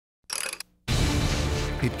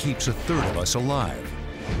It keeps a third of us alive.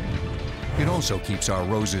 It also keeps our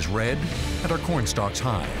roses red and our corn stalks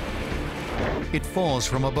high. It falls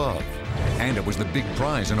from above, and it was the big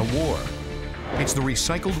prize in a war. It's the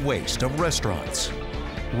recycled waste of restaurants,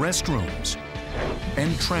 restrooms,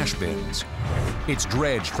 and trash bins. It's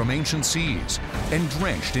dredged from ancient seas and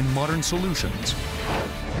drenched in modern solutions.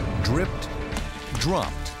 Dripped,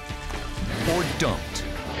 dropped, or dumped.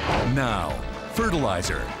 Now,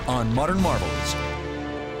 Fertilizer on Modern Marvels.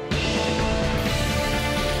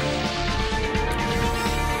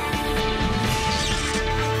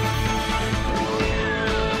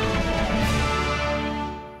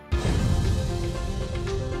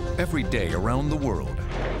 Every day around the world,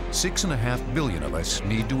 6.5 billion of us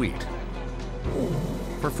need to eat.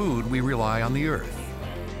 For food, we rely on the earth,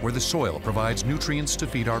 where the soil provides nutrients to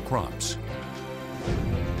feed our crops.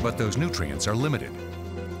 But those nutrients are limited.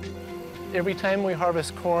 Every time we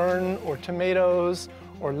harvest corn or tomatoes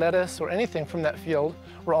or lettuce or anything from that field,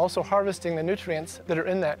 we're also harvesting the nutrients that are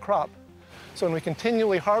in that crop. So when we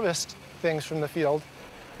continually harvest things from the field,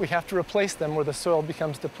 we have to replace them where the soil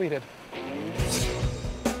becomes depleted.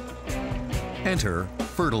 Enter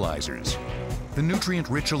fertilizers, the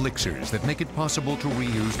nutrient-rich elixirs that make it possible to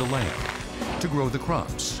reuse the land, to grow the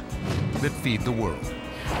crops that feed the world.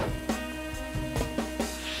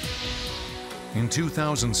 In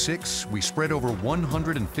 2006, we spread over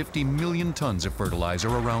 150 million tons of fertilizer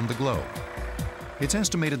around the globe. It's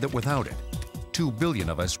estimated that without it, 2 billion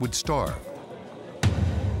of us would starve.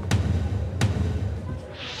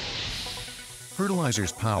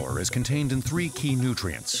 Fertilizer's power is contained in 3 key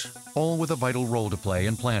nutrients, all with a vital role to play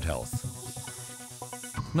in plant health.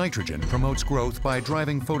 Nitrogen promotes growth by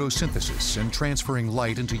driving photosynthesis and transferring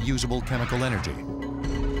light into usable chemical energy.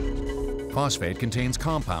 Phosphate contains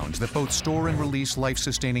compounds that both store and release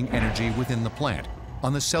life-sustaining energy within the plant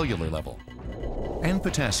on the cellular level. And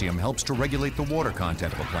potassium helps to regulate the water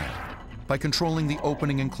content of a plant by controlling the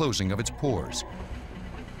opening and closing of its pores.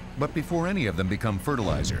 But before any of them become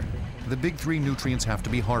fertilizer, the big 3 nutrients have to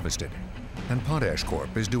be harvested. And Potash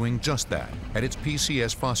Corp is doing just that at its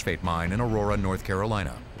PCS phosphate mine in Aurora, North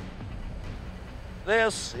Carolina.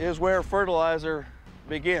 This is where fertilizer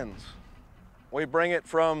begins. We bring it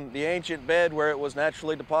from the ancient bed where it was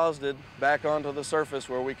naturally deposited back onto the surface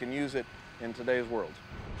where we can use it in today's world.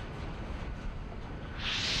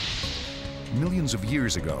 Millions of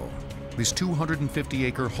years ago, this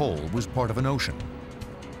 250-acre hole was part of an ocean.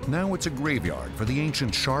 Now it's a graveyard for the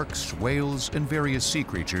ancient sharks, whales, and various sea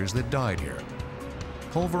creatures that died here.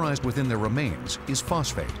 Pulverized within their remains is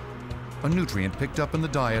phosphate, a nutrient picked up in the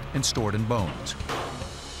diet and stored in bones.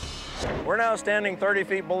 We're now standing 30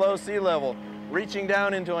 feet below sea level, reaching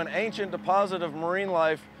down into an ancient deposit of marine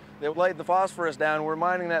life that laid the phosphorus down. We're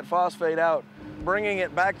mining that phosphate out, bringing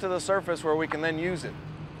it back to the surface where we can then use it.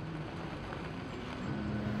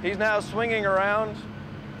 He's now swinging around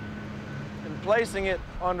and placing it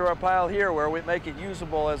onto a pile here where we make it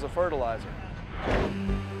usable as a fertilizer.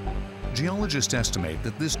 Geologists estimate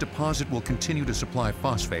that this deposit will continue to supply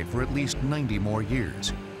phosphate for at least 90 more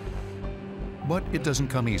years. But it doesn't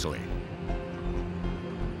come easily.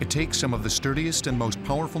 It takes some of the sturdiest and most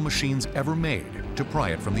powerful machines ever made to pry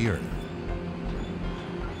it from the earth.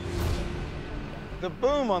 The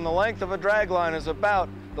boom on the length of a dragline is about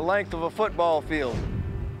the length of a football field,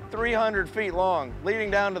 300 feet long. Leading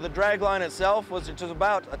down to the dragline itself, which is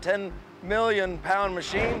about a 10 million pound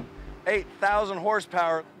machine, 8,000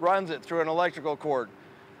 horsepower runs it through an electrical cord.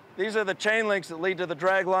 These are the chain links that lead to the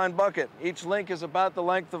dragline bucket. Each link is about the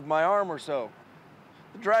length of my arm or so.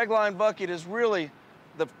 The dragline bucket is really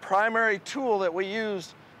the primary tool that we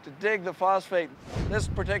use to dig the phosphate. This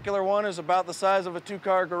particular one is about the size of a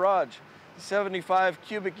 2-car garage, 75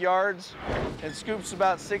 cubic yards, and scoops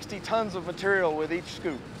about 60 tons of material with each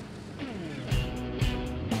scoop.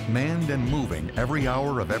 Manned and moving every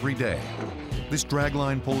hour of every day, this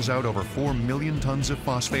dragline pulls out over 4 million tons of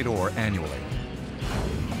phosphate ore annually.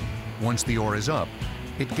 Once the ore is up,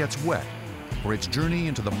 it gets wet for its journey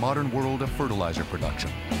into the modern world of fertilizer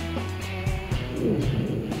production.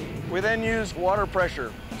 We then use water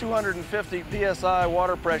pressure, 250 PSI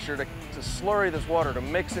water pressure to slurry this water, to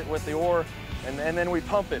mix it with the ore, and then we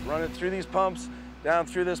pump it, run it through these pumps, down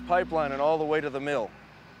through this pipeline and all the way to the mill.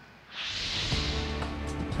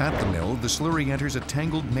 At the mill, the slurry enters a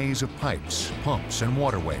tangled maze of pipes, pumps, and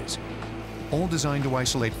waterways, all designed to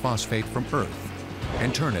isolate phosphate from earth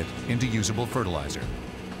and turn it into usable fertilizer.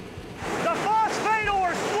 The phosphate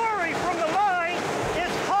ore slurry from the mine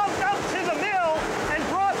is pumped out to the mill and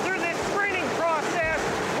brought through this screening process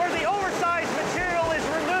where the oversized material is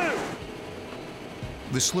removed.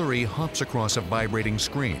 The slurry hops across a vibrating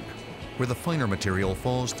screen, where the finer material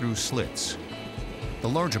falls through slits. The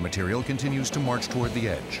larger material continues to march toward the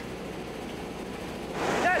edge.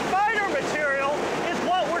 That finer material is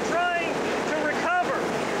what we're trying to recover.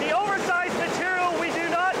 The oversized material we do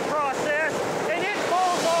not process, and it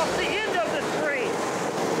falls off the end of the screen.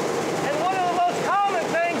 And one of the most common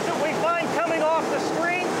things that we find coming off the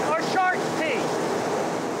screen are shark's teeth.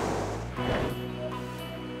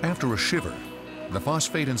 After a shiver, the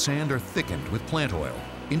phosphate and sand are thickened with plant oil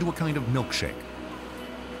into a kind of milkshake.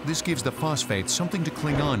 This gives the phosphate something to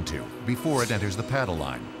cling on to before it enters the paddle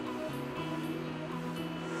line.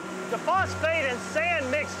 The phosphate and sand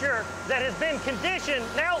mixture that has been conditioned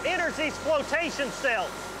now enters these flotation cells.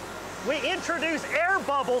 We introduce air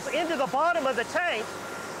bubbles into the bottom of the tank,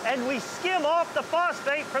 and we skim off the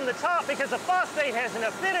phosphate from the top because the phosphate has an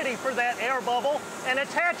affinity for that air bubble and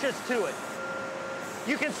attaches to it.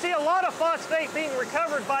 You can see a lot of phosphate being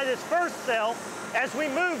recovered by this first cell. As we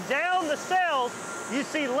move down the cells, you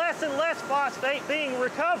see less and less phosphate being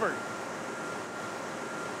recovered.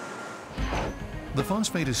 The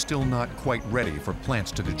phosphate is still not quite ready for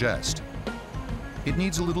plants to digest. It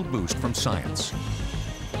needs a little boost from science.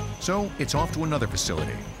 So it's off to another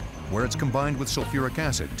facility, where it's combined with sulfuric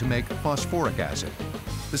acid to make phosphoric acid,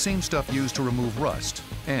 the same stuff used to remove rust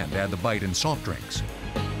and add the bite in soft drinks.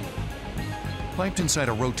 Piped inside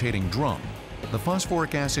a rotating drum, the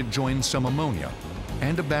phosphoric acid joins some ammonia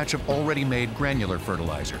and a batch of already made granular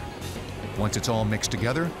fertilizer. Once it's all mixed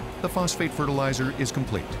together, the phosphate fertilizer is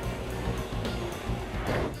complete.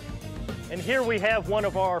 And here we have one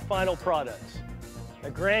of our final products, a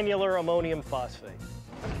granular ammonium phosphate.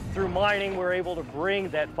 Through mining, we're able to bring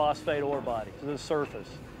that phosphate ore body to the surface.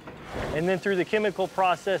 And then through the chemical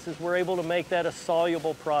processes, we're able to make that a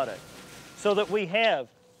soluble product so that we have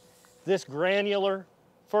this granular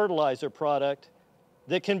fertilizer product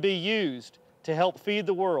that can be used to help feed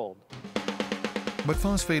the world. But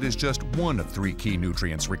phosphate is just one of 3 key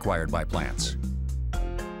nutrients required by plants.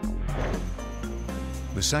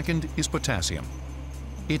 The second is potassium.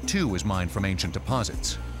 It too is mined from ancient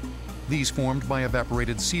deposits, these formed by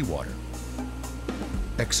evaporated seawater.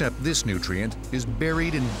 Except this nutrient is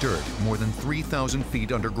buried in dirt more than 3,000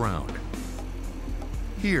 feet underground.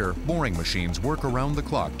 Here, boring machines work around the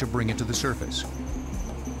clock to bring it to the surface.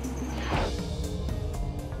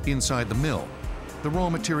 Inside the mill, the raw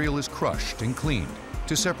material is crushed and cleaned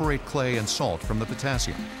to separate clay and salt from the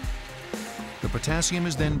potassium. The potassium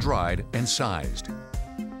is then dried and sized.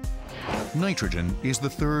 Nitrogen is the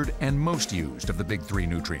third and most used of the big 3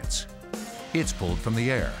 nutrients. It's pulled from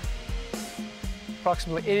the air.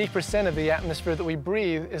 Approximately 80% of the atmosphere that we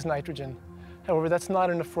breathe is nitrogen. However, that's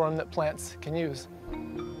not in a form that plants can use.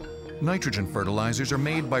 Nitrogen fertilizers are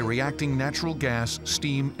made by reacting natural gas,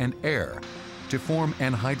 steam, and air to form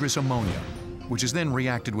anhydrous ammonia, which is then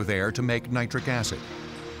reacted with air to make nitric acid.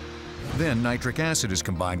 Then nitric acid is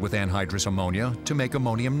combined with anhydrous ammonia to make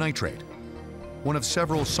ammonium nitrate, one of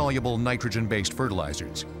several soluble nitrogen-based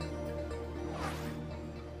fertilizers.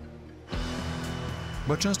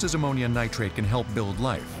 But just as ammonium nitrate can help build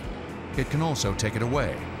life, it can also take it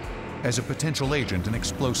away as a potential agent in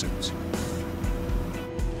explosives.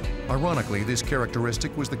 Ironically, this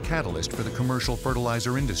characteristic was the catalyst for the commercial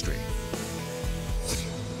fertilizer industry.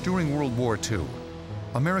 During World War II,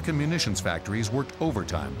 American munitions factories worked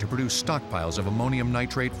overtime to produce stockpiles of ammonium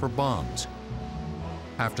nitrate for bombs.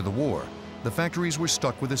 After the war, the factories were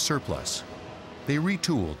stuck with a surplus. They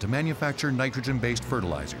retooled to manufacture nitrogen-based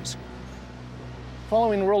fertilizers.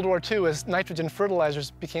 Following World War II, as nitrogen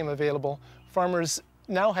fertilizers became available, farmers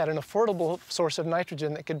now had an affordable source of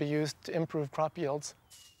nitrogen that could be used to improve crop yields.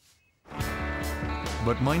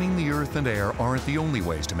 But mining the earth and air aren't the only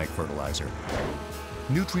ways to make fertilizer.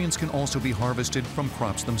 Nutrients can also be harvested from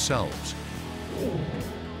crops themselves.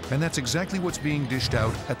 And that's exactly what's being dished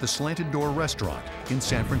out at the Slanted Door restaurant in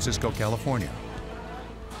San Francisco, California.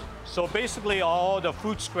 So basically all the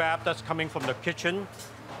food scrap that's coming from the kitchen,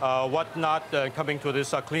 whatnot, coming to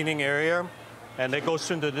this cleaning area, and it goes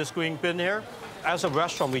into this green bin here. As a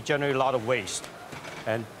restaurant, we generate a lot of waste.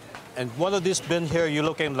 And one of these bins here, you're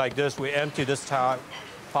looking like this, we empty this tile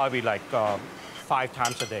probably like 5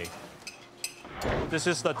 times a day. This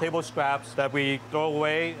is the table scraps that we throw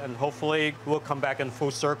away, and hopefully will come back in full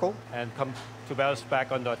circle and come to balance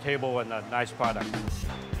back on the table and a nice product.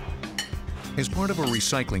 As part of a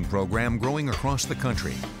recycling program growing across the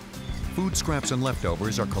country, food scraps and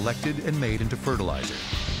leftovers are collected and made into fertilizer.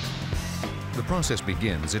 The process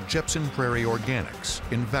begins at Jepson Prairie Organics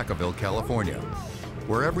in Vacaville, California,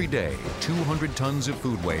 where every day 200 tons of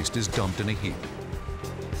food waste is dumped in a heap.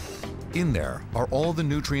 In there are all the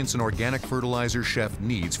nutrients an organic fertilizer chef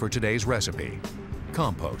needs for today's recipe.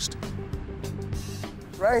 compost.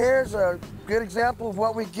 Right here is a good example of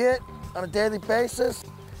what we get on a daily basis.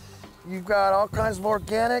 You've got all kinds of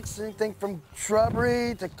organics, anything from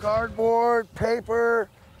shrubbery to cardboard, paper.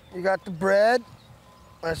 You got the bread,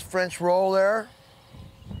 nice French roll there.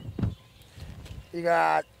 You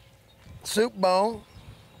got soup bone,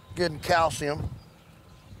 good in calcium.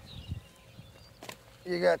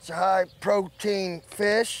 You got your high protein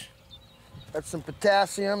fish. That's some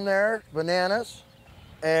potassium there, bananas,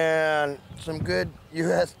 and some good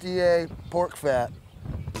USDA pork fat.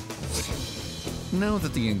 Now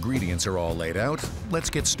that the ingredients are all laid out, let's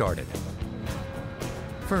get started.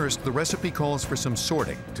 First, the recipe calls for some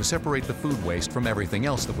sorting to separate the food waste from everything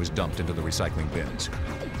else that was dumped into the recycling bins.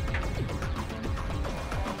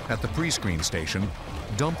 At the pre-screen station,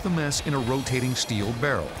 dump the mess in a rotating steel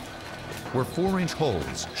barrel, where 4-inch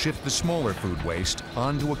holes shift the smaller food waste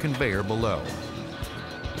onto a conveyor below.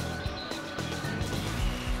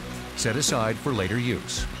 Set aside for later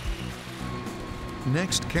use.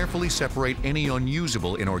 Next, carefully separate any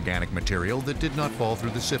unusable inorganic material that did not fall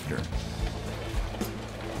through the sifter.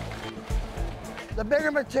 The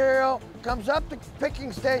bigger material comes up the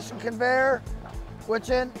picking station conveyor, which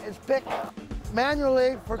then is picked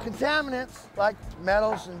manually for contaminants like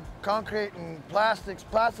metals and concrete and plastics.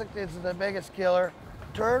 Plastic is the biggest killer.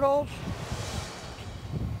 Turtles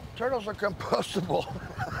are compostable.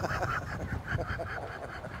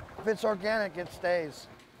 If it's organic, it stays.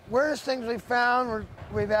 Weirdest things we found,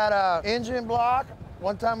 we've had an engine block.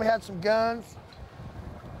 One time we had some guns.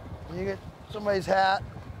 You get somebody's hat.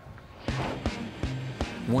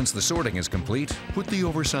 Once the sorting is complete, put the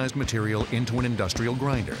oversized material into an industrial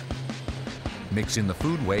grinder. Mix in the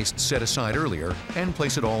food waste set aside earlier and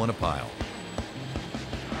place it all in a pile.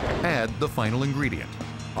 Add the final ingredient,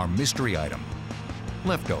 our mystery item.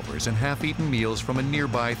 Leftovers and half-eaten meals from a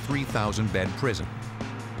nearby 3,000-bed prison.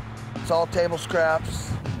 It's all table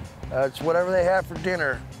scraps. It's whatever they have for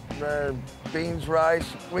dinner. Beans, rice.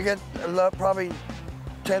 We get probably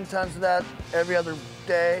 10 tons of that every other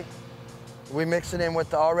day. We mix it in with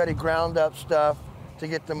the already ground up stuff to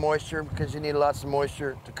get the moisture, because you need lots of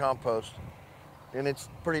moisture to compost. And it's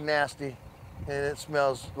pretty nasty, and it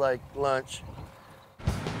smells like lunch.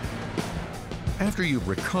 After you've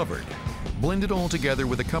recovered, blend it all together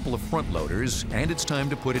with a couple of front loaders, and it's time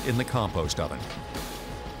to put it in the compost oven.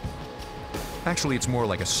 Actually, it's more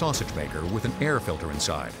like a sausage maker with an air filter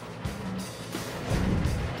inside.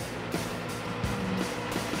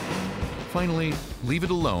 Finally, leave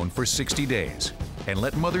it alone for 60 days and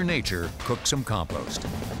let Mother Nature cook some compost.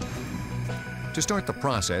 To start the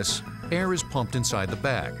process, air is pumped inside the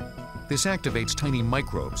bag. This activates tiny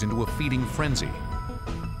microbes into a feeding frenzy.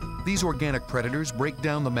 These organic predators break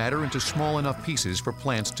down the matter into small enough pieces for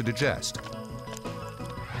plants to digest.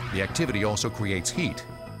 The activity also creates heat,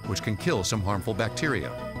 which can kill some harmful bacteria.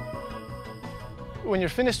 When you're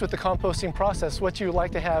finished with the composting process, what you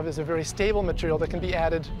like to have is a very stable material that can be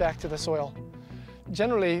added back to the soil.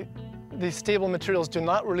 Generally, these stable materials do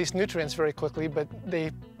not release nutrients very quickly, but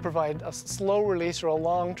they provide a slow release or a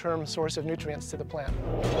long-term source of nutrients to the plant.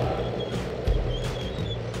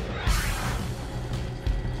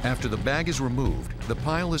 After the bag is removed, the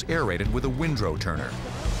pile is aerated with a windrow turner,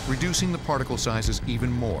 reducing the particle sizes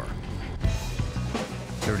even more.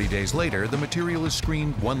 30 days later, the material is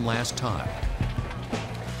screened one last time.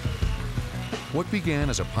 What began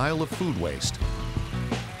as a pile of food waste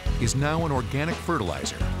is now an organic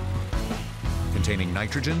fertilizer containing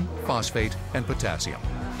nitrogen, phosphate, and potassium.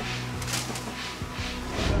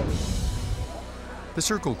 The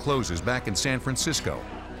circle closes back in San Francisco,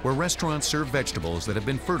 where restaurants serve vegetables that have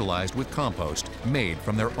been fertilized with compost made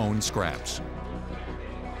from their own scraps.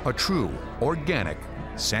 A true, organic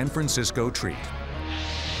San Francisco treat.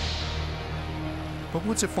 But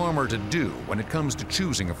what's a farmer to do when it comes to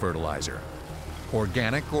choosing a fertilizer?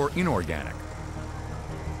 Organic or inorganic?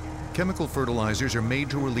 Chemical fertilizers are made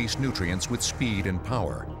to release nutrients with speed and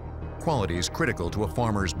power, qualities critical to a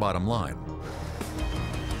farmer's bottom line.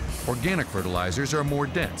 Organic fertilizers are more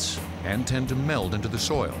dense and tend to meld into the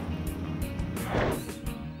soil.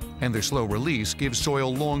 And their slow release gives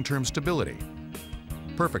soil long-term stability.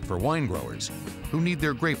 Perfect for wine growers who need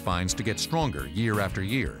their grapevines to get stronger year after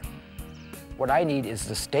year. What I need is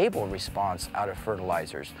the stable response out of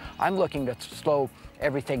fertilizers. I'm looking to slow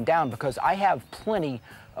everything down because I have plenty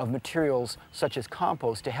of materials such as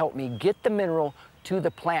compost to help me get the mineral to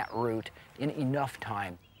the plant root in enough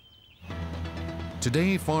time.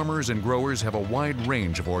 Today, farmers and growers have a wide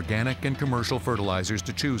range of organic and commercial fertilizers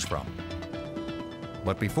to choose from.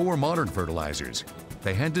 But before modern fertilizers,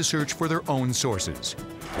 they had to search for their own sources.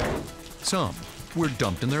 Some were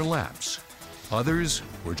dumped in their laps. Others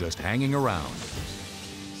were just hanging around.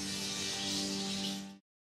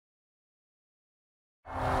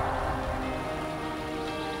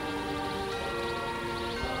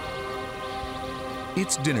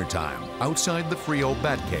 It's dinner time outside the Frio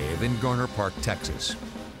Bat Cave in Garner Park, Texas.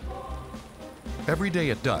 Every day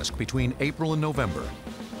at dusk between April and November,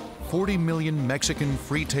 40 million Mexican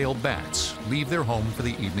free-tailed bats leave their home for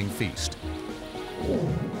the evening feast.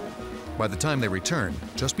 By the time they return,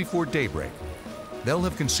 just before daybreak, they'll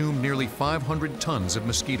have consumed nearly 500 tons of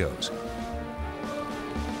mosquitoes.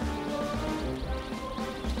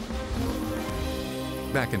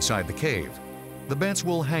 Back inside the cave, the bats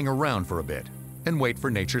will hang around for a bit and wait for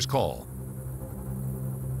nature's call.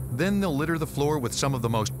 Then they'll litter the floor with some of the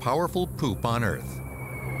most powerful poop on Earth.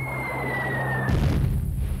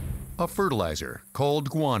 A fertilizer called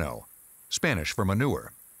guano, Spanish for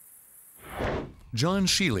manure. John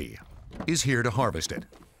Sheely is here to harvest it.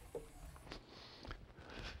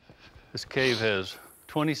 This cave has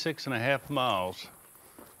 26.5 miles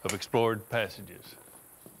of explored passages.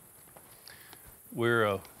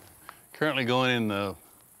 We're currently going in the,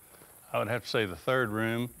 I would have to say, the third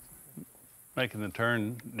room, making the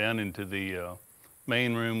turn down into the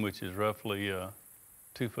main room, which is roughly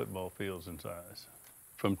 2 football fields in size.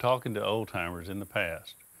 From talking to old timers in the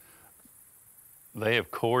past, they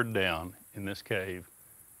have cored down in this cave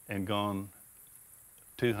and gone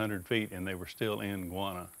 200 feet, and they were still in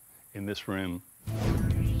guano in this room.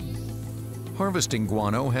 Harvesting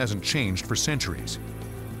guano hasn't changed for centuries.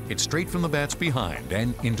 It's straight from the bats behind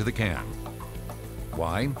and into the can.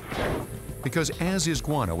 Why? Because as-is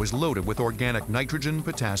guano is loaded with organic nitrogen,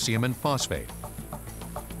 potassium, and phosphate.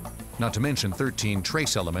 Not to mention 13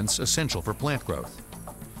 trace elements essential for plant growth.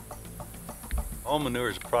 All manure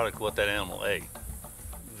is a product of what that animal ate.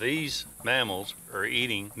 These mammals are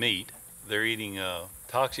eating meat. They're eating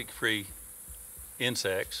toxic-free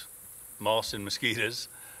insects, moths and mosquitoes.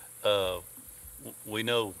 We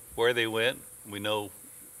know where they went, we know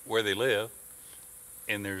where they live,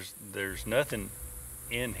 and there's nothing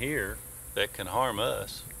in here that can harm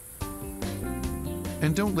us.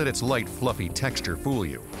 And don't let its light, fluffy texture fool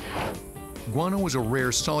you. Guano is a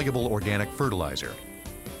rare soluble organic fertilizer.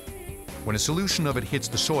 When a solution of it hits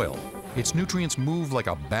the soil, its nutrients move like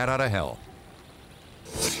a bat out of hell.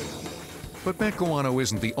 But bat guano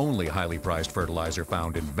isn't the only highly prized fertilizer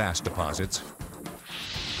found in vast deposits.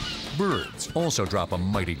 Birds also drop a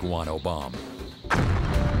mighty guano bomb.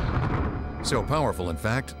 So powerful, in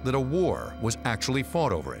fact, that a war was actually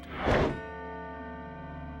fought over it.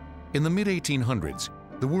 In the mid-1800s,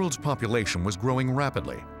 the world's population was growing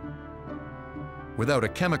rapidly. Without a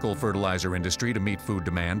chemical fertilizer industry to meet food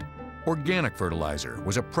demand, organic fertilizer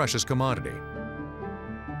was a precious commodity.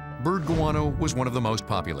 Bird guano was one of the most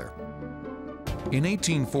popular. In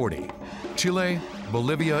 1840, Chile,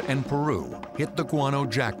 Bolivia, and Peru hit the guano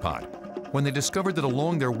jackpot when they discovered that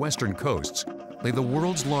along their western coasts lay the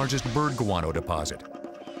world's largest bird guano deposit.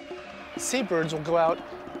 Seabirds will go out,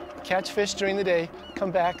 catch fish during the day, come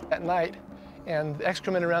back at night, and the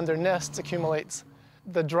excrement around their nests accumulates.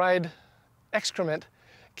 The dried excrement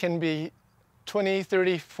can be 20,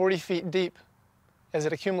 30, 40 feet deep as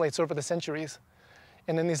it accumulates over the centuries.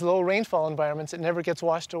 And in these low rainfall environments, it never gets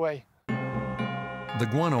washed away. The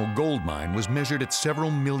guano gold mine was measured at several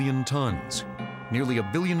million tons, nearly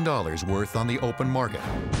 $1 billion worth on the open market.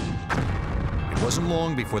 It wasn't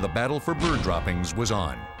long before the battle for bird droppings was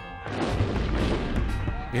on.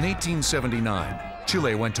 In 1879,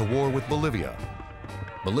 Chile went to war with Bolivia.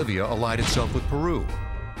 Bolivia allied itself with Peru.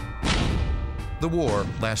 The war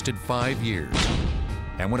lasted 5 years,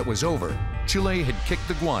 and when it was over, Chile had kicked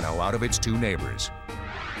the guano out of its 2 neighbors.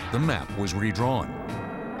 The map was redrawn.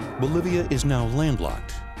 Bolivia is now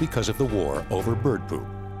landlocked because of the war over bird poop.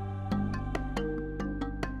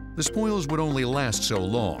 The spoils would only last so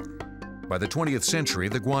long. By the 20th century,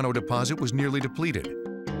 the guano deposit was nearly depleted.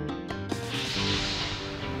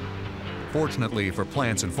 Fortunately for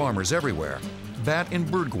plants and farmers everywhere, bat and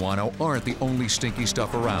bird guano aren't the only stinky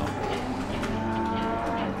stuff around.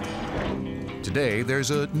 Today,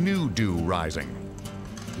 there's a new dew rising: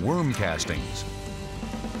 worm castings.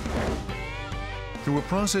 Through a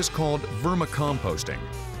process called vermicomposting,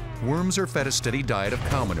 worms are fed a steady diet of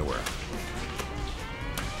cow manure.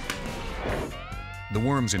 The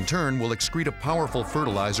worms, in turn, will excrete a powerful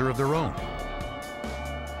fertilizer of their own.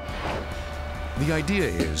 The idea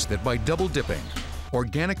is that by double dipping,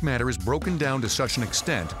 organic matter is broken down to such an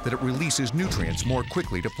extent that it releases nutrients more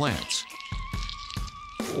quickly to plants.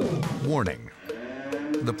 Warning: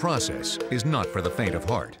 the process is not for the faint of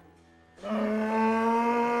heart.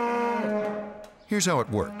 Here's how it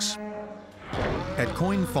works. At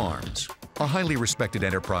Coyne Farms, a highly respected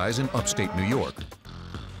enterprise in upstate New York.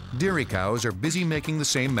 Dairy cows are busy making the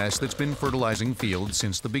same mess that's been fertilizing fields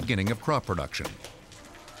since the beginning of crop production.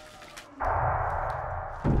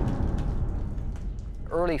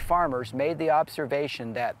 Early farmers made the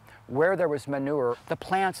observation that where there was manure, the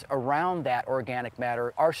plants around that organic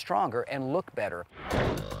matter are stronger and look better.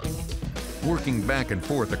 Working back and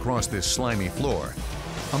forth across this slimy floor,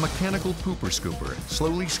 a mechanical pooper scooper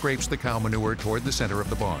slowly scrapes the cow manure toward the center of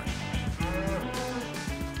the barn.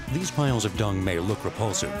 These piles of dung may look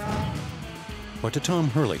repulsive, but to Tom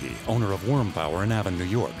Herlihy, owner of Worm Power in Avon, New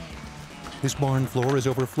York, this barn floor is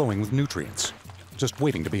overflowing with nutrients, just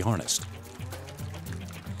waiting to be harnessed.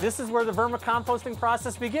 This is where the vermicomposting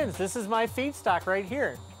process begins. This is my feedstock right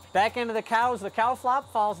here. Back into the cows, the cow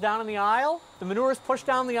flop falls down in the aisle. The manure is pushed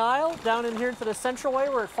down the aisle, down in here to the central way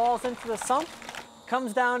where it falls into the sump.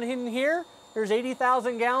 Comes down in here. There's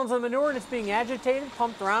 80,000 gallons of manure and it's being agitated,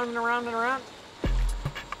 pumped around and around and around.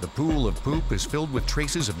 The pool of poop is filled with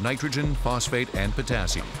traces of nitrogen, phosphate, and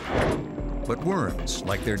potassium. But worms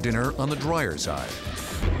like their dinner on the drier side.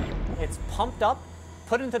 It's pumped up,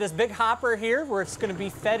 put into this big hopper here where it's going to be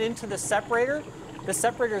fed into the separator. The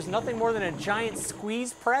separator is nothing more than a giant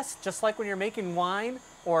squeeze press, just like when you're making wine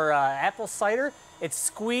or apple cider. It's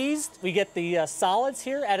squeezed. We get the solids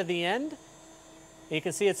here out of the end. You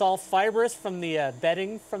can see it's all fibrous from the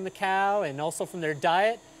bedding from the cow and also from their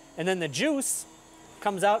diet. And then the juice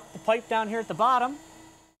comes out the pipe down here at the bottom.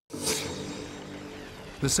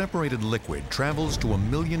 The separated liquid travels to a 1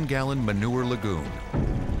 million-gallon manure lagoon.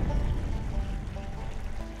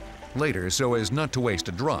 Later, so as not to waste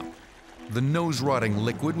a drop, the nose-rotting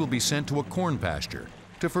liquid will be sent to a corn pasture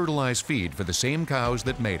to fertilize feed for the same cows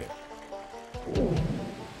that made it.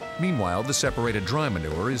 Meanwhile, the separated dry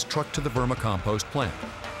manure is trucked to the vermicompost plant.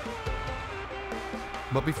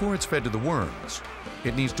 But before it's fed to the worms,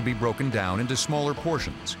 it needs to be broken down into smaller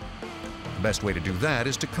portions. The best way to do that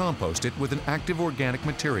is to compost it with an active organic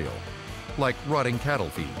material, like rotting cattle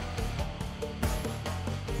feed.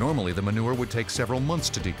 Normally, the manure would take several months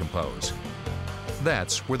to decompose.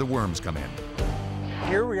 That's where the worms come in.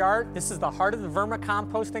 Here we are. This is the heart of the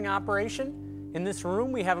vermicomposting operation. In this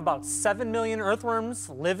room, we have about 7 million earthworms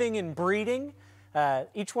living and breeding.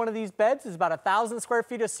 Each one of these beds is about 1,000 square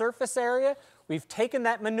feet of surface area. We've taken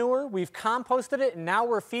that manure, we've composted it, and now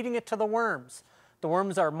we're feeding it to the worms. The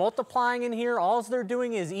worms are multiplying in here. All they're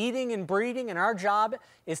doing is eating and breeding, and our job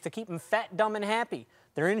is to keep them fat, dumb, and happy.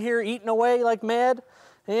 They're in here eating away like mad,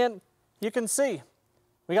 and you can see,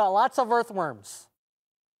 we got lots of earthworms.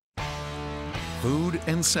 Food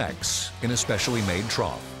and sex in a specially made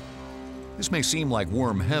trough. This may seem like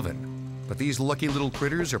worm heaven, but these lucky little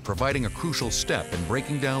critters are providing a crucial step in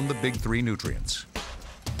breaking down the big three nutrients.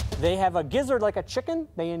 They have a gizzard like a chicken.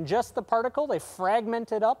 They ingest the particle, they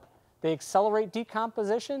fragment it up, they accelerate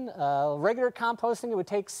decomposition. Regular composting, it would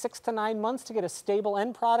take 6 to 9 months to get a stable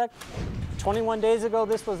end product. 21 days ago,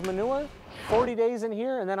 this was manure. 40 days in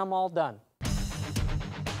here, and then I'm all done.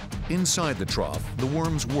 Inside the trough, the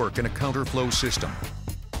worms work in a counterflow system.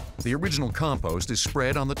 The original compost is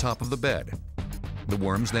spread on the top of the bed. The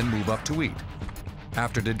worms then move up to eat.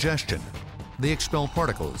 After digestion, they expel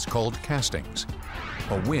particles called castings.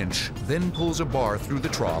 A winch then pulls a bar through the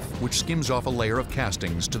trough, which skims off a layer of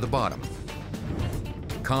castings to the bottom.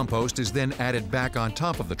 Compost is then added back on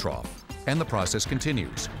top of the trough, and the process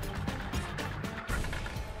continues.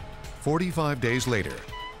 45 days later,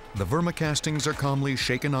 the vermicastings are calmly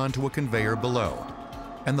shaken onto a conveyor below,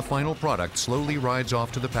 and the final product slowly rides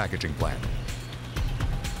off to the packaging plant.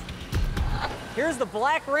 Here's the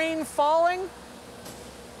black rain falling.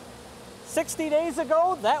 60 days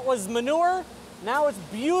ago, that was manure. Now it's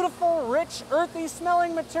beautiful, rich, earthy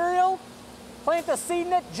smelling material. Plant the seed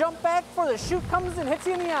in it, jump back before the shoot comes and hits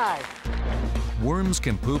you in the eye. Worms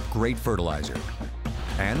can poop great fertilizer,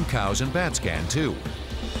 and cows and bats can too.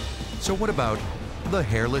 So what about the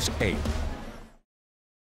hairless ape?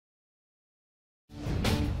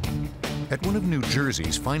 At one of New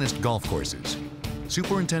Jersey's finest golf courses,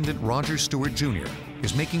 Superintendent Roger Stewart Jr.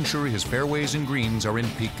 is making sure his fairways and greens are in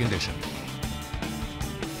peak condition.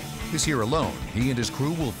 This year alone, he and his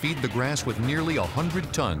crew will feed the grass with nearly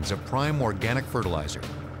 100 tons of prime organic fertilizer.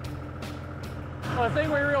 Well, the thing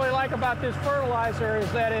we really like about this fertilizer is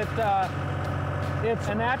that it's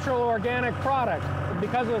a natural organic product.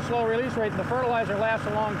 Because of the slow release rate, the fertilizer lasts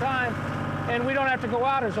a long time, and we don't have to go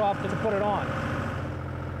out as often to put it on.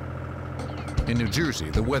 In New Jersey,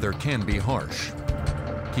 the weather can be harsh.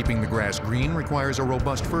 Keeping the grass green requires a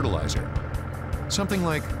robust fertilizer, something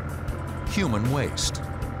like human waste.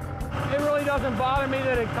 It really doesn't bother me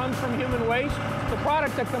that it comes from human waste. The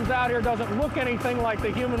product that comes out here doesn't look anything like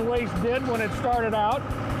the human waste did when it started out.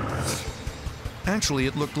 Actually,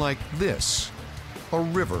 it looked like this, a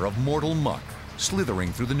river of mortal muck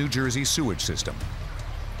slithering through the New Jersey sewage system.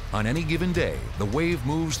 On any given day, the wave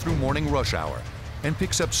moves through morning rush hour and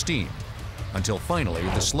picks up steam until finally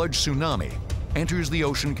the sludge tsunami enters the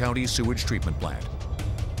Ocean County sewage treatment plant.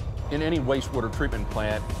 In any wastewater treatment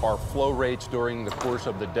plant, our flow rates during the course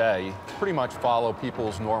of the day pretty much follow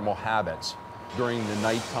people's normal habits. During the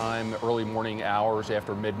nighttime, early morning hours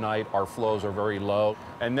after midnight, our flows are very low.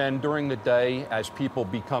 And then during the day, as people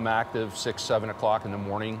become active, 6, 7 o'clock in the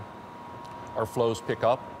morning, our flows pick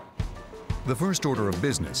up. The first order of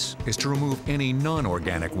business is to remove any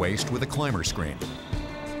non-organic waste with a climber screen.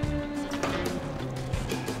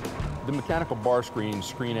 The mechanical bar screens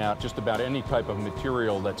screen out just about any type of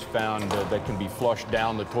material that's found that can be flushed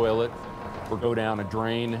down the toilet or go down a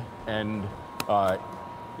drain. And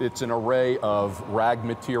it's an array of rag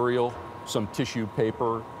material, some tissue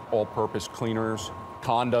paper, all-purpose cleaners,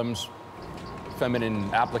 condoms, feminine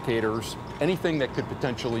applicators, anything that could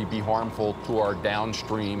potentially be harmful to our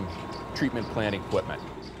downstream treatment plant equipment.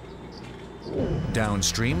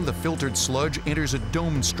 Downstream, the filtered sludge enters a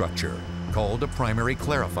domed structure called a primary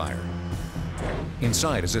clarifier.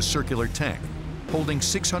 Inside is a circular tank holding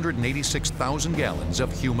 686,000 gallons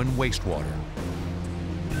of human wastewater.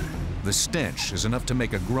 The stench is enough to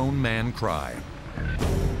make a grown man cry.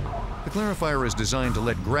 The clarifier is designed to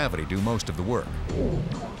let gravity do most of the work.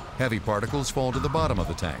 Heavy particles fall to the bottom of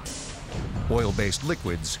the tank. Oil-based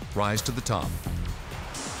liquids rise to the top.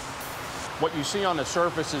 What you see on the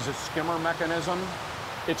surface is a skimmer mechanism.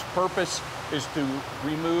 Its purpose is to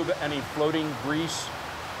remove any floating grease,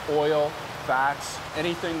 oil, fats,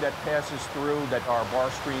 anything that passes through that our bar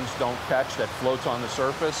screens don't catch that floats on the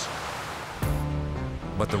surface.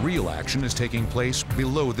 But the real action is taking place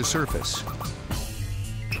below the surface.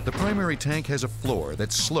 The primary tank has a floor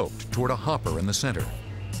that's sloped toward a hopper in the center.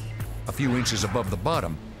 A few inches above the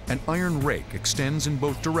bottom, an iron rake extends in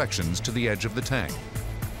both directions to the edge of the tank.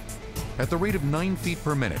 At the rate of 9 feet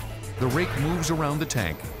per minute, the rake moves around the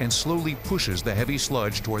tank and slowly pushes the heavy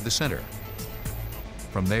sludge toward the center.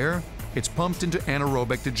 From there, it's pumped into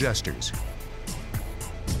anaerobic digesters.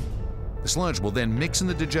 The sludge will then mix in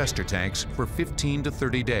the digester tanks for 15 to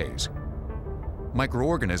 30 days.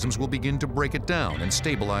 Microorganisms will begin to break it down and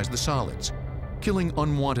stabilize the solids, killing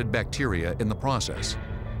unwanted bacteria in the process.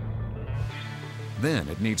 Then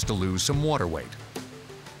it needs to lose some water weight.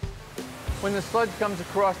 When the sludge comes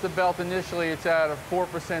across the belt initially, it's at a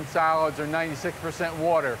 4% solids or 96%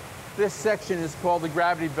 water. This section is called the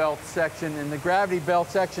gravity belt section, and the gravity belt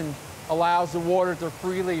section allows the water to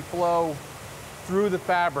freely flow through the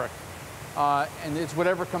fabric. And it's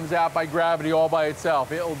whatever comes out by gravity all by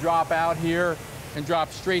itself. It will drop out here and drop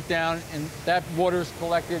straight down, and that water is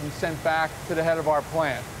collected and sent back to the head of our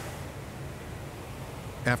plant.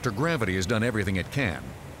 After gravity has done everything it can,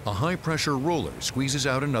 a high-pressure roller squeezes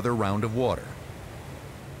out another round of water.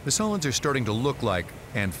 The solids are starting to look like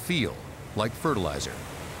and feel like fertilizer.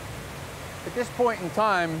 At this point in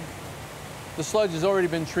time, the sludge has already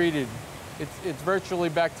been treated. It's virtually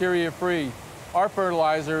bacteria-free. Our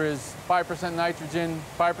fertilizer is 5% nitrogen,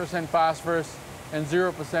 5% phosphorus, and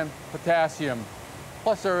 0% potassium.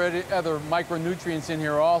 Plus there are other micronutrients in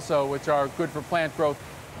here also, which are good for plant growth.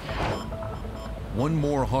 One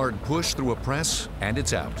more hard push through a press, and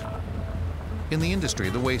it's out. In the industry,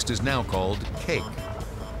 the waste is now called cake,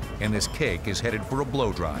 and this cake is headed for a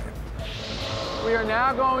blow dry. We are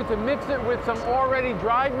now going to mix it with some already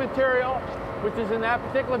dried material, which is in that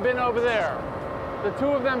particular bin over there. The two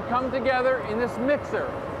of them come together in this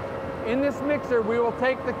mixer. In this mixer, we will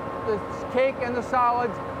take the cake and the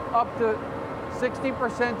solids up to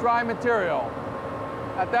 60% dry material.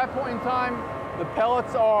 At that point in time, the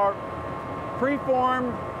pellets are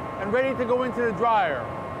preformed and ready to go into the dryer.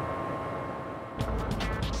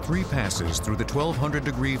 3 passes through the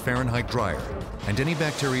 1200-degree Fahrenheit dryer, and any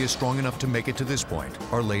bacteria strong enough to make it to this point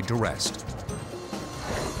are laid to rest.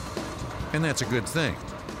 And that's a good thing,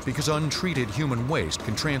 because untreated human waste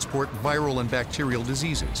can transport viral and bacterial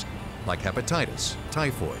diseases like hepatitis,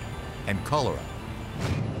 typhoid, and cholera.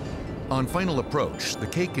 On final approach, the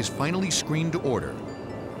cake is finally screened to order,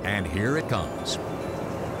 and here it comes.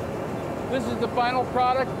 This is the final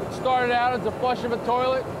product. It started out as a flush of a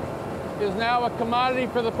toilet, is now a commodity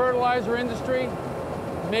for the fertilizer industry,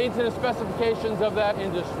 made to the specifications of that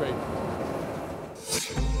industry.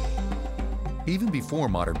 Even before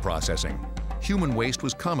modern processing, human waste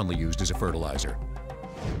was commonly used as a fertilizer.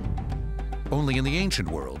 Only in the ancient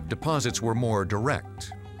world, deposits were more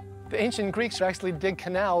direct. The ancient Greeks actually dig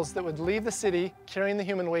canals that would leave the city carrying the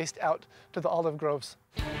human waste out to the olive groves.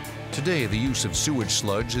 Today, the use of sewage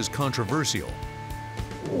sludge is controversial.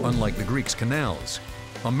 Unlike the Greeks' canals,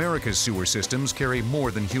 America's sewer systems carry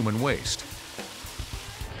more than human waste.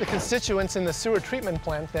 The constituents in the sewer treatment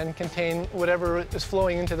plant then contain whatever is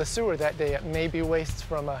flowing into the sewer that day. It may be waste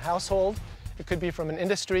from a household, it could be from an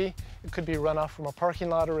industry, it could be runoff from a parking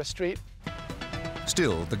lot or a street.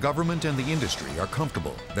 Still, the government and the industry are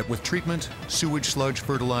comfortable that with treatment, sewage sludge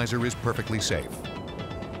fertilizer is perfectly safe.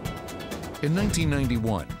 In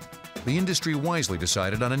 1991, the industry wisely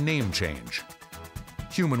decided on a name change.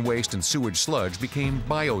 Human waste and sewage sludge became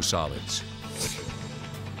biosolids.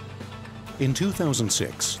 In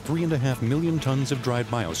 2006, 3.5 million tons of dried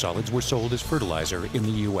biosolids were sold as fertilizer in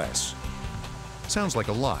the U.S. Sounds like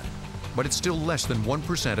a lot, but it's still less than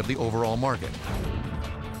 1% of the overall market.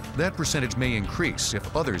 That percentage may increase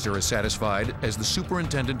if others are as satisfied as the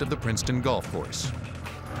superintendent of the Princeton golf course.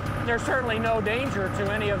 There's certainly no danger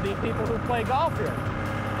to any of the people who play golf here.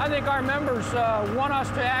 I think our members want us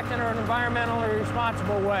to act in an environmentally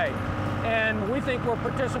responsible way. And we think we're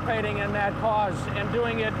participating in that cause and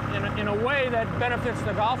doing it in a way that benefits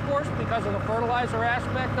the golf course because of the fertilizer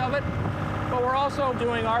aspect of it. But we're also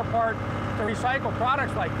doing our part to recycle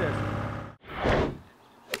products like this.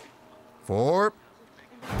 For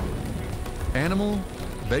animal,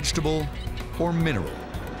 vegetable, or mineral,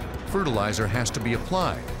 fertilizer has to be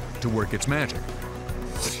applied to work its magic.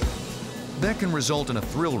 That can result in a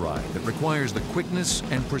thrill ride that requires the quickness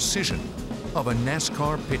and precision of a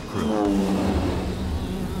NASCAR pit crew.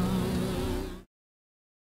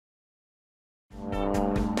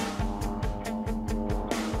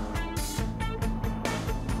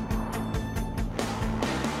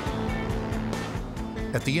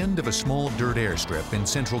 At the end of a small dirt airstrip in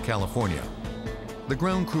Central California, the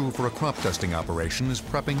ground crew for a crop dusting operation is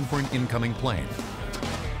prepping for an incoming plane.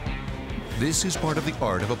 This is part of the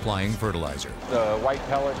art of applying fertilizer. The white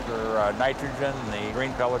pellets are nitrogen, the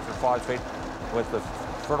green pellets are phosphate. With the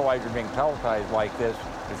fertilizer being pelletized like this,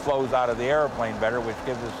 it flows out of the airplane better, which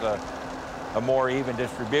gives us a more even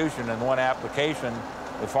distribution. In one application,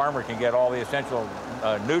 the farmer can get all the essential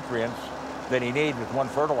nutrients that he needs with one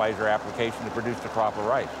fertilizer application to produce the crop of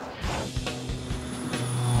rice.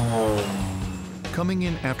 Coming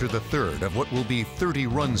in after the third of what will be 30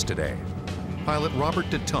 runs today, pilot Robert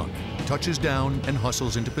DeTunk touches down and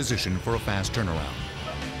hustles into position for a fast turnaround.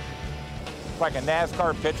 It's like a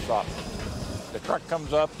NASCAR pit stop. The truck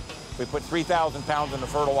comes up, we put 3,000 pounds in the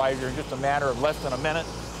fertilizer in just a matter of less than a minute.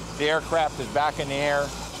 The aircraft is back in the air.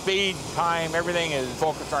 Speed, time, everything is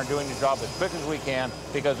focused on doing the job as quick as we can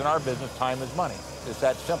because in our business, time is money. It's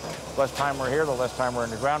that simple. The less time we're here, the less time we're in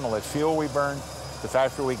the ground, the less fuel we burn, the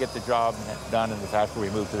faster we get the job done and the faster we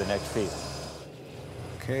move to the next field.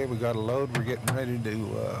 Okay, we got a load. We're getting ready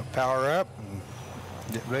to power up and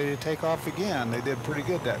get ready to take off again. They did pretty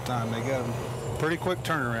good that time. They got a pretty quick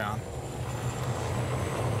turnaround.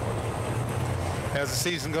 As the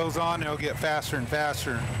season goes on, they'll get faster and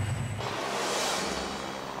faster.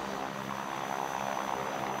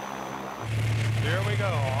 There we go,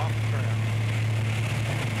 off the trail.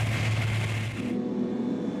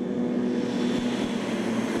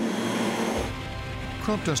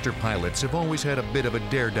 Crop duster pilots have always had a bit of a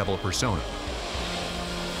daredevil persona.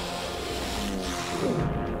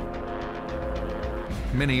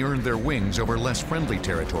 Many earned their wings over less friendly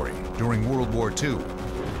territory during World War II.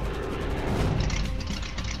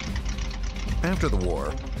 After the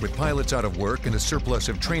war, with pilots out of work and a surplus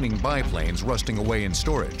of training biplanes rusting away in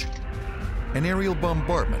storage, an aerial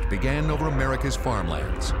bombardment began over America's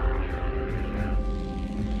farmlands.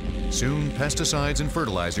 Soon, pesticides and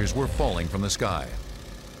fertilizers were falling from the sky.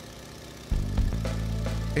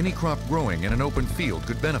 Any crop growing in an open field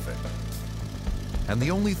could benefit. And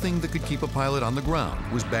the only thing that could keep a pilot on the ground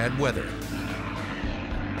was bad weather.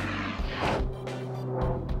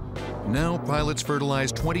 Now, pilots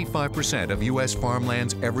fertilize 25% of U.S.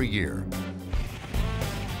 farmlands every year.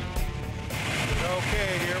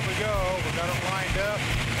 Okay, here we go. We got them lined up.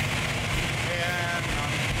 And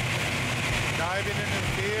diving into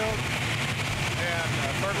the field. And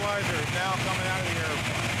fertilizer is now coming out of the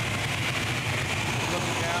airplane.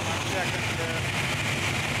 Looking down, I'm checking to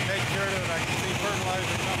make sure that I can see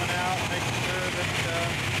fertilizer coming out, making sure that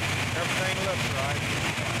everything looks right.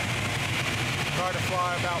 Try to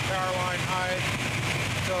fly about power line height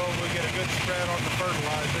so we get a good spread on the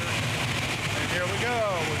fertilizer. And here we go.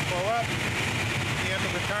 We pull up at the end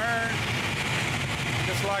of the turn,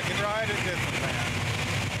 just like it right at Disneyland.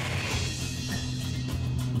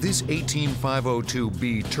 This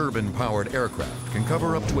 18502B turbine-powered aircraft can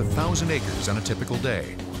cover up to 1,000 acres on a typical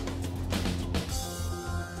day.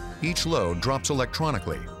 Each load drops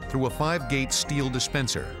electronically through a 5-gate steel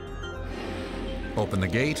dispenser. Open the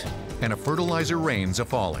gate, and a fertilizer rain's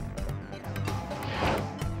a-falling.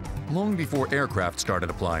 Long before aircraft started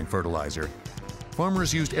applying fertilizer,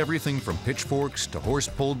 farmers used everything from pitchforks to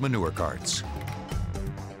horse-pulled manure carts.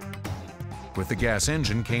 With the gas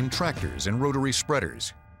engine came tractors and rotary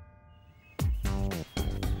spreaders.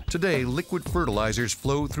 Today, liquid fertilizers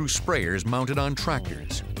flow through sprayers mounted on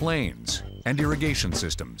tractors, planes, and irrigation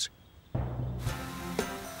systems.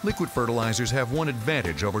 Liquid fertilizers have one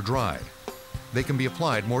advantage over dry. They can be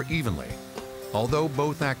applied more evenly, although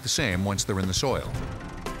both act the same once they're in the soil.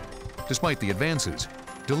 Despite the advances,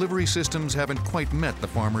 delivery systems haven't quite met the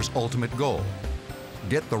farmer's ultimate goal: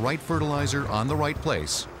 get the right fertilizer on the right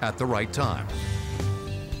place at the right time.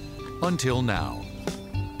 Until now.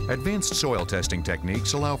 Advanced soil testing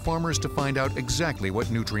techniques allow farmers to find out exactly what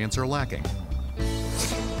nutrients are lacking.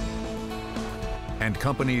 And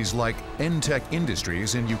companies like N-Tech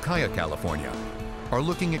Industries in Ukiah, California, are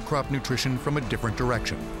looking at crop nutrition from a different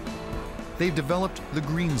direction. They've developed the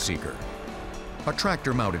Green Seeker, a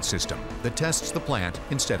tractor-mounted system that tests the plant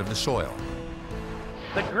instead of the soil.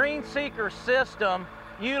 The Green Seeker system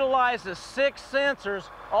utilizes 6 sensors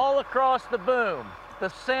all across the boom. The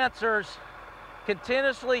sensors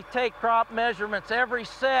continuously take crop measurements every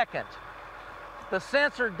second. The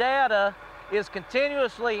sensor data is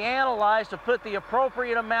continuously analyzed to put the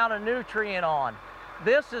appropriate amount of nutrient on.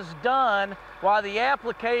 This is done while the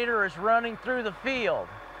applicator is running through the field.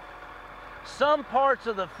 Some parts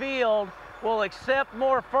of the field will accept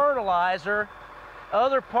more fertilizer,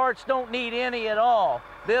 other parts don't need any at all.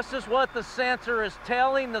 This is what the sensor is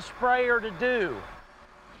telling the sprayer to do.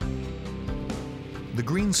 The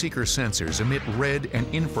Green Seeker sensors emit red and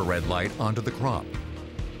infrared light onto the crop.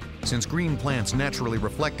 Since green plants naturally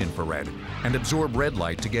reflect infrared and absorb red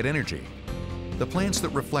light to get energy, the plants that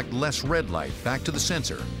reflect less red light back to the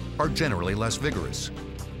sensor are generally less vigorous.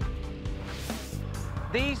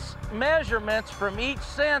 These measurements from each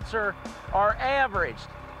sensor are averaged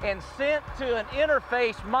and sent to an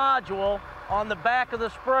interface module on the back of the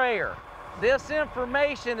sprayer. This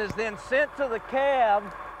information is then sent to the cab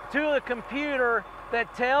to a computer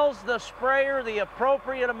that tells the sprayer the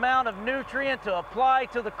appropriate amount of nutrient to apply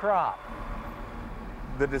to the crop.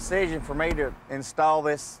 The decision for me to install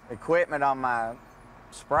this equipment on my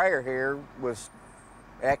sprayer here was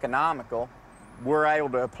economical. We're able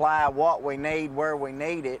to apply what we need where we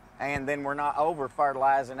need it, and then we're not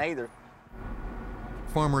over-fertilizing either.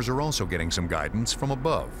 Farmers are also getting some guidance from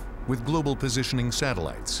above with global positioning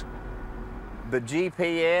satellites. The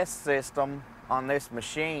GPS system on this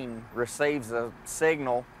machine receives a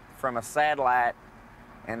signal from a satellite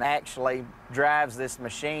and actually drives this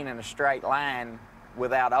machine in a straight line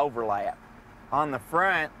without overlap. On the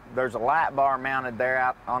front, there's a light bar mounted there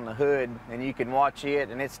out on the hood, and you can watch it,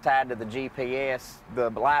 and it's tied to the GPS. The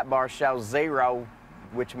light bar shows 0,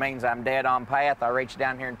 which means I'm dead on path. I reach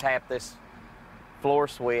down here and tap this floor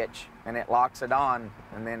switch, and it locks it on,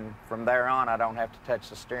 and then from there on, I don't have to touch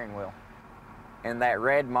the steering wheel. And that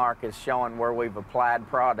red mark is showing where we've applied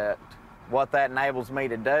product. What that enables me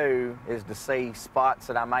to do is to see spots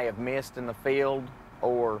that I may have missed in the field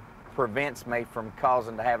or prevents me from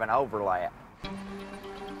causing to have an overlap.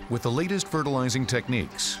 With the latest fertilizing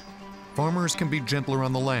techniques, farmers can be gentler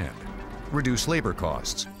on the land, reduce labor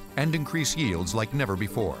costs, and increase yields like never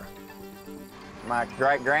before. My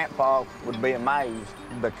great-grandpa would be amazed.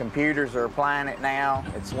 The computers are applying it now.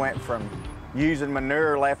 It's went from using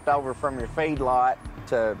manure left over from your feedlot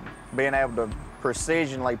to being able to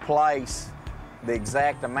precisionally place the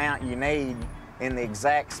exact amount you need in the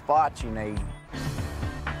exact spot you need.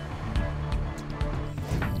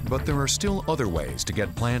 But there are still other ways to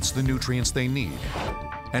get plants the nutrients they need.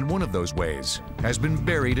 And one of those ways has been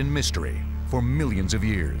buried in mystery for millions of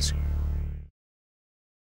years.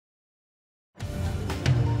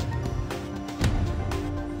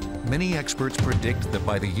 Many experts predict that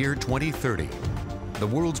by the year 2030, the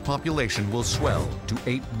world's population will swell to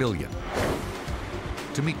 8 billion.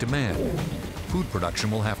 To meet demand, food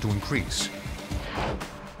production will have to increase.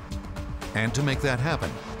 And to make that happen,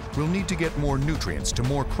 we'll need to get more nutrients to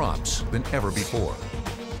more crops than ever before.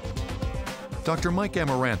 Dr. Mike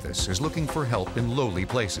Amaranthus is looking for help in lowly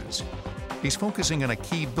places. He's focusing on a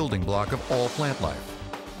key building block of all plant life,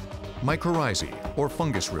 mycorrhizae, or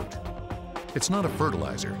fungus root. It's not a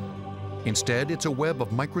fertilizer. Instead, it's a web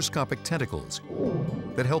of microscopic tentacles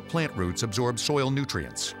that help plant roots absorb soil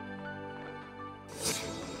nutrients.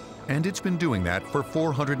 And it's been doing that for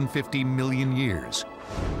 450 million years,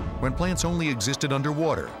 when plants only existed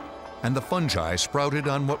underwater and the fungi sprouted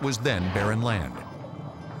on what was then barren land.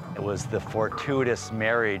 It was the fortuitous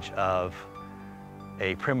marriage of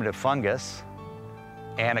a primitive fungus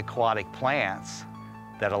and aquatic plants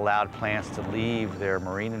that allowed plants to leave their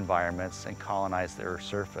marine environments and colonize their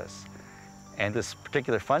surface. And this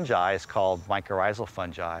particular fungi is called mycorrhizal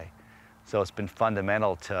fungi, so it's been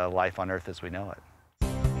fundamental to life on Earth as we know it.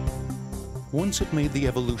 Once it made the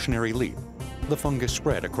evolutionary leap, the fungus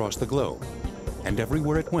spread across the globe, and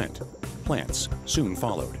everywhere it went, plants soon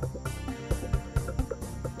followed.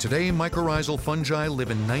 Today, mycorrhizal fungi live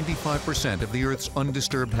in 95% of the Earth's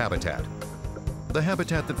undisturbed habitat, the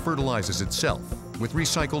habitat that fertilizes itself with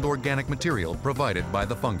recycled organic material provided by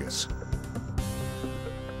the fungus.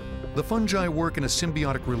 The fungi work in a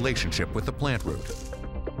symbiotic relationship with the plant root.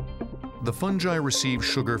 The fungi receive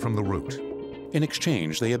sugar from the root. In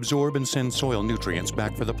exchange, they absorb and send soil nutrients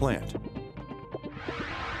back for the plant.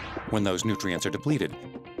 When those nutrients are depleted,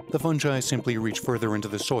 the fungi simply reach further into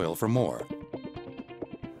the soil for more.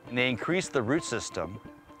 And they increase the root system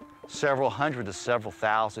several hundred to several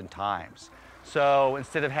thousand times. So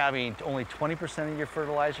instead of having only 20% of your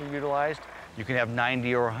fertilizer utilized, you can have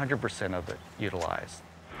 90 or 100% of it utilized.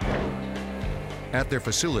 At their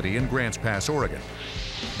facility in Grants Pass, Oregon,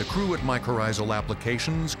 the crew at Mycorrhizal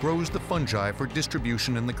Applications grows the fungi for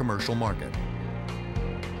distribution in the commercial market.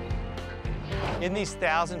 In these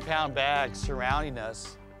 1,000-pound bags surrounding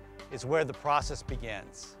us is where the process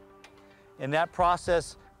begins. And that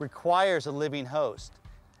process requires a living host.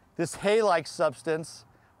 This hay-like substance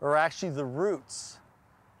are actually the roots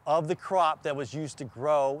of the crop that was used to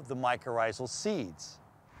grow the mycorrhizal seeds.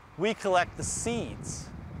 We collect the seeds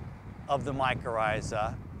of the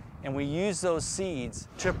mycorrhiza, and we use those seeds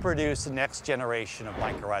to produce the next generation of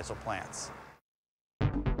mycorrhizal plants.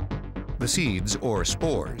 The seeds, or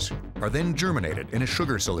spores, are then germinated in a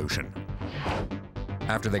sugar solution.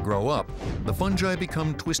 After they grow up, the fungi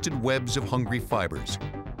become twisted webs of hungry fibers.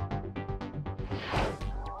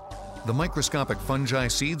 The microscopic fungi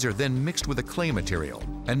seeds are then mixed with a clay material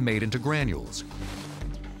and made into granules.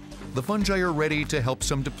 The fungi are ready to help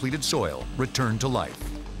some depleted soil return to life.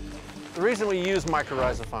 The reason we use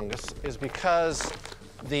mycorrhizal fungus is because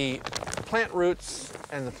the plant roots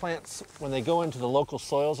and the plants, when they go into the local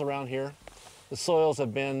soils around here, the soils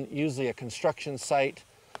have been usually a construction site.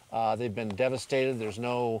 They've been devastated. There's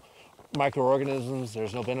no microorganisms.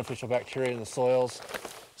 There's no beneficial bacteria in the soils.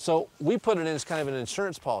 So we put it in as kind of an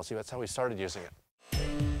insurance policy. That's how we started using it.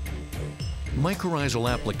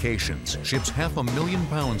 Mycorrhizal Applications ships 500,000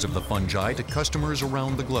 pounds of the fungi to customers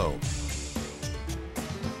around the globe.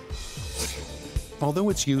 Although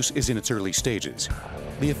its use is in its early stages,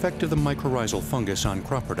 the effect of the mycorrhizal fungus on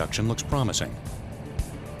crop production looks promising.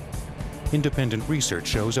 Independent research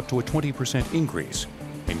shows up to a 20% increase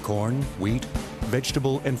in corn, wheat,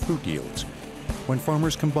 vegetable, and fruit yields when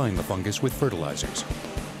farmers combine the fungus with fertilizers.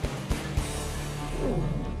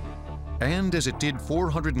 And as it did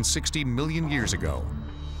 460 million years ago,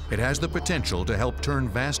 it has the potential to help turn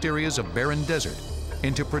vast areas of barren desert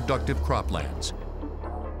into productive croplands.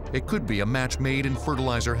 It could be a match made in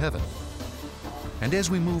fertilizer heaven. And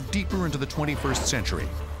as we move deeper into the 21st century,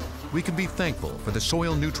 we can be thankful for the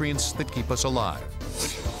soil nutrients that keep us alive.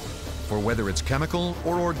 For whether it's chemical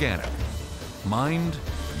or organic, mined,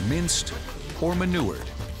 minced, or manured,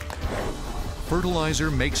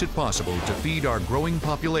 fertilizer makes it possible to feed our growing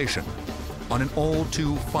population on an all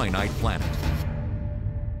too finite planet.